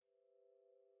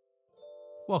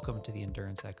Welcome to the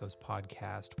Endurance Echoes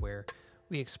podcast, where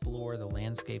we explore the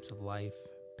landscapes of life,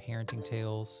 parenting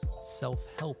tales, self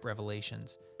help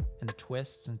revelations, and the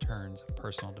twists and turns of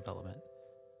personal development.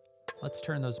 Let's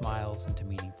turn those miles into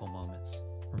meaningful moments.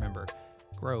 Remember,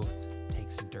 growth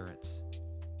takes endurance.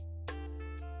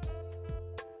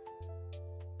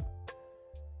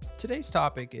 Today's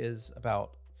topic is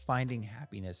about finding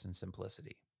happiness in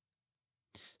simplicity.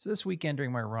 So this weekend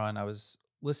during my run, I was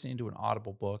listening to an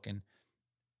Audible book, and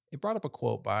it brought up a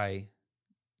quote by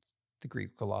the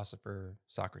Greek philosopher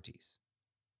Socrates.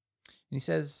 And he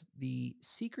says, "The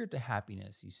secret to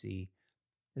happiness, you see,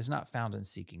 is not found in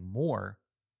seeking more,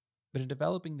 but in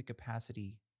developing the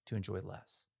capacity to enjoy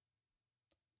less."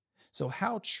 So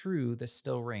how true this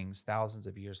still rings thousands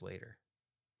of years later.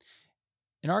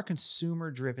 In our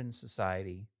consumer-driven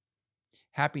society,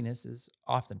 happiness is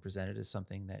often presented as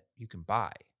something that you can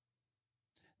buy.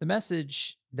 The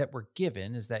message that we're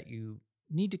given is that you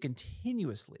need to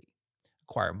continuously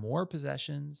acquire more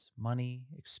possessions, money,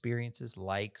 experiences,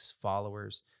 likes,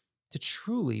 followers to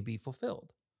truly be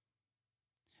fulfilled.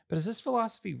 But has this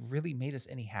philosophy really made us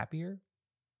any happier?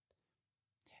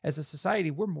 As a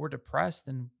society, we're more depressed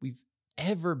than we've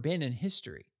ever been in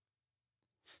history.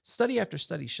 Study after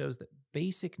study shows that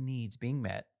basic needs being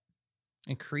met,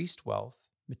 increased wealth,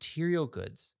 material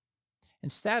goods, and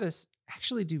status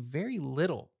actually do very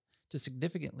little to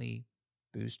significantly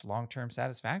boost long-term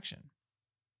satisfaction.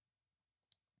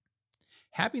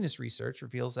 Happiness research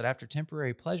reveals that after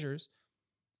temporary pleasures,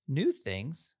 new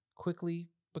things quickly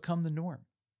become the norm.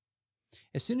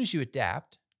 As soon as you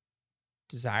adapt,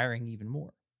 desiring even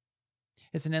more.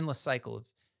 It's an endless cycle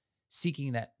of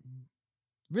seeking that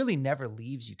really never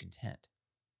leaves you content.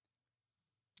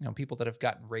 People that have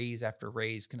gotten raise after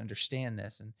raise can understand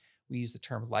this, and we use the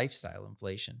term lifestyle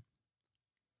inflation.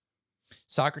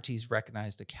 Socrates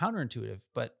recognized a counterintuitive,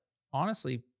 but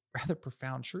honestly rather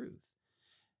profound truth.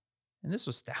 And this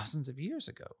was thousands of years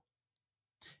ago.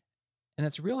 And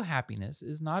that's real happiness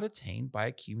is not attained by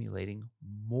accumulating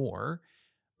more,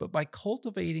 but by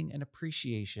cultivating an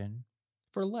appreciation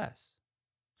for less,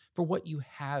 for what you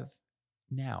have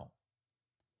now.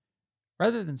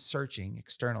 Rather than searching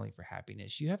externally for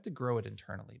happiness, you have to grow it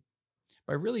internally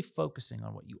by really focusing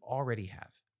on what you already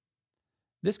have.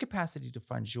 This capacity to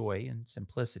find joy and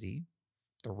simplicity,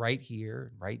 the right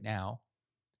here and right now,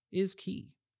 is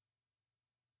key.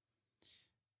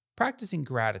 Practicing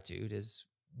gratitude is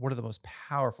one of the most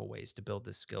powerful ways to build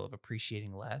this skill of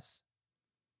appreciating less.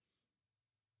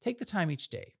 Take the time each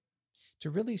day to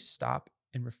really stop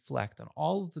and reflect on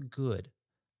all of the good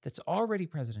that's already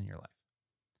present in your life.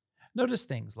 Notice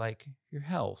things like your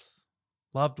health,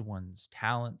 loved ones,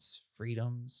 talents,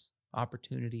 freedoms,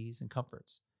 opportunities, and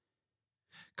comforts.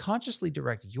 Consciously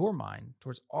direct your mind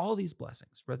towards all these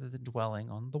blessings rather than dwelling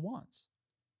on the wants.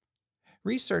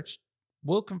 Research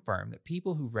will confirm that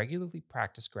people who regularly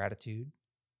practice gratitude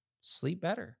sleep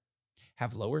better,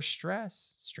 have lower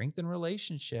stress, strengthen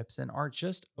relationships, and are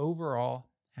just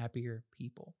overall happier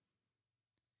people.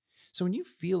 So when you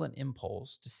feel an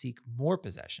impulse to seek more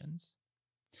possessions,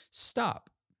 stop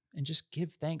and just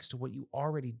give thanks to what you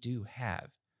already do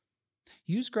have.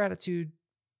 Use gratitude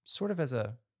sort of as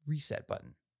a reset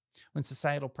button when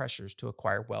societal pressures to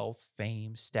acquire wealth,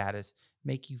 fame, status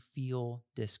make you feel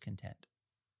discontent.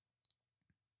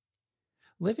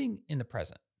 Living in the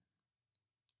present,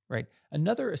 right?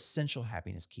 Another essential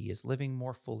happiness key is living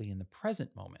more fully in the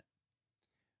present moment.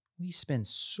 We spend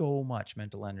so much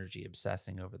mental energy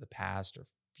obsessing over the past or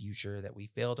future that we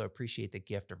fail to appreciate the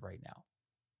gift of right now.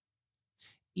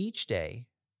 Each day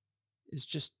is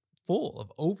just full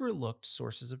of overlooked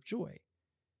sources of joy.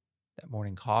 That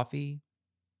morning coffee,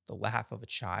 the laugh of a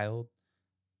child,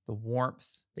 the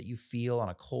warmth that you feel on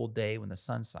a cold day when the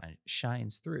sun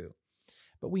shines through.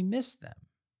 But we miss them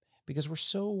because we're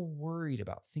so worried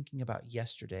about thinking about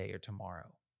yesterday or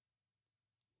tomorrow.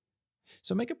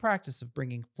 So make a practice of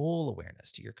bringing full awareness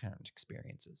to your current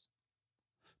experiences.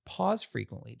 Pause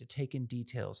frequently to take in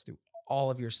details through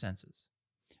all of your senses.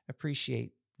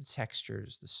 Appreciate the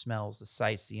textures, the smells, the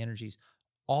sights, the energies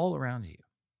all around you.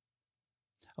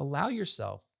 Allow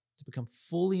yourself to become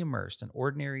fully immersed in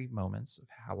ordinary moments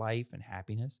of life and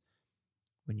happiness.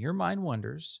 When your mind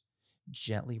wanders,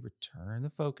 gently return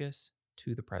the focus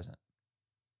to the present.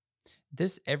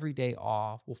 This everyday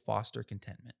awe will foster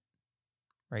contentment,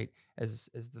 right? As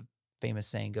the famous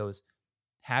saying goes,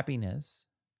 happiness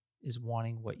is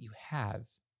wanting what you have,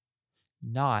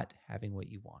 not having what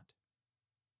you want.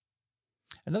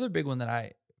 Another big one that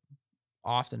I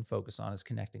often focus on is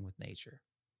connecting with nature.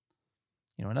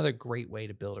 Another great way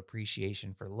to build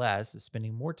appreciation for less is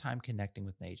spending more time connecting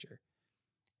with nature.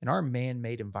 In our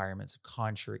man-made environments of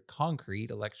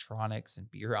concrete, electronics, and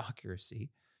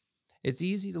bureaucracy, it's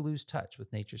easy to lose touch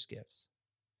with nature's gifts.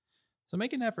 So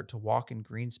make an effort to walk in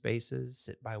green spaces,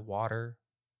 sit by water,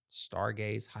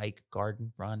 stargaze, hike,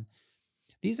 garden, run.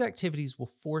 These activities will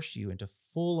force you into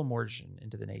full immersion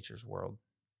into the nature's world.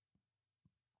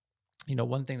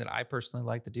 One thing that I personally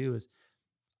like to do is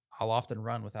I'll often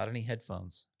run without any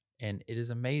headphones. And it is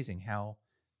amazing how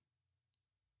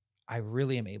I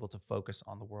really am able to focus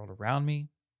on the world around me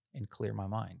and clear my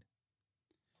mind.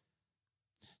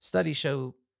 Studies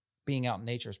show being out in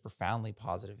nature has profoundly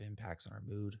positive impacts on our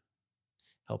mood,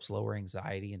 helps lower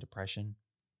anxiety and depression.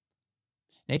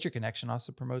 Nature connection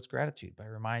also promotes gratitude by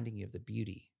reminding you of the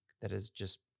beauty that is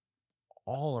just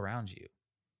all around you.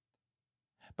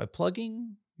 By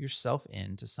plugging yourself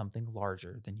into something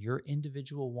larger than your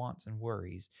individual wants and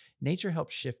worries, nature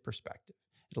helps shift perspective.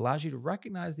 It allows you to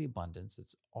recognize the abundance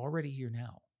that's already here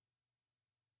now.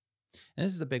 And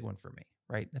this is a big one for me,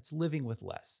 right? That's living with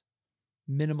less.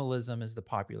 Minimalism is the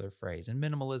popular phrase, and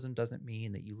minimalism doesn't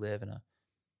mean that you live in a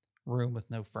room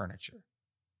with no furniture.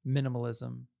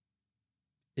 Minimalism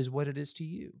is what it is to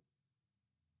you.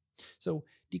 So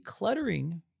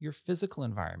decluttering your physical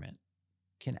environment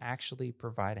can actually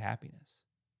provide happiness.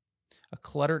 A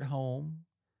cluttered home,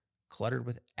 cluttered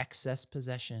with excess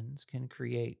possessions, can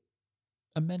create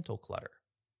a mental clutter.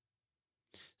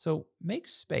 So make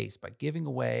space by giving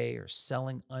away or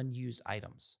selling unused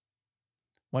items.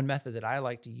 One method that I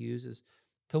like to use is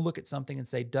to look at something and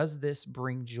say, does this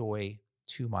bring joy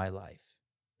to my life?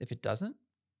 If it doesn't,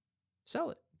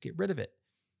 sell it, get rid of it.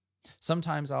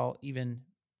 Sometimes I'll even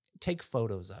take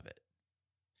photos of it.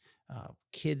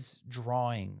 Kids'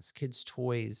 drawings, kids'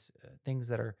 toys, things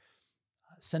that are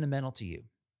sentimental to you.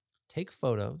 Take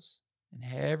photos, and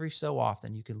every so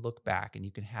often you can look back and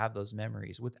you can have those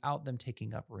memories without them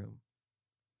taking up room.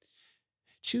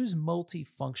 Choose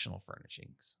multifunctional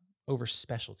furnishings over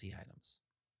specialty items.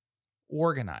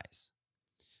 Organize.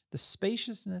 The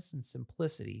spaciousness and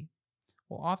simplicity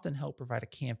will often help provide a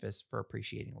canvas for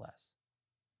appreciating less.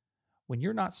 When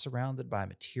you're not surrounded by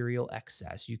material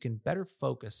excess, you can better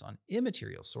focus on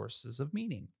immaterial sources of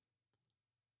meaning.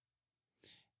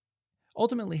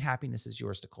 Ultimately, happiness is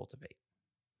yours to cultivate.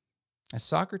 As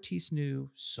Socrates knew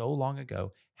so long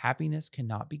ago, happiness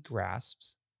cannot be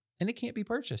grasped and it can't be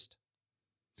purchased.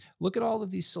 Look at all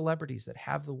of these celebrities that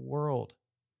have the world,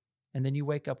 and then you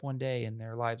wake up one day and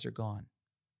their lives are gone.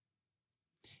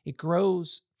 It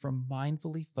grows from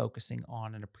mindfully focusing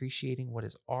on and appreciating what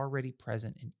is already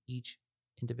present in each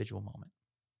individual moment.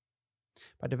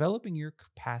 By developing your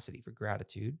capacity for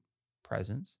gratitude,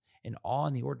 presence, and awe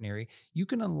in the ordinary, you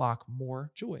can unlock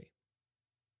more joy.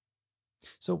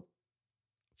 So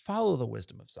follow the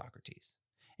wisdom of Socrates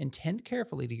and tend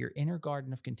carefully to your inner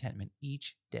garden of contentment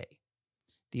each day.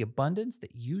 The abundance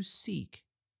that you seek,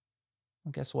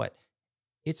 well, guess what?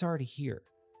 It's already here.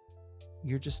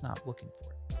 You're just not looking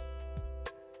for it.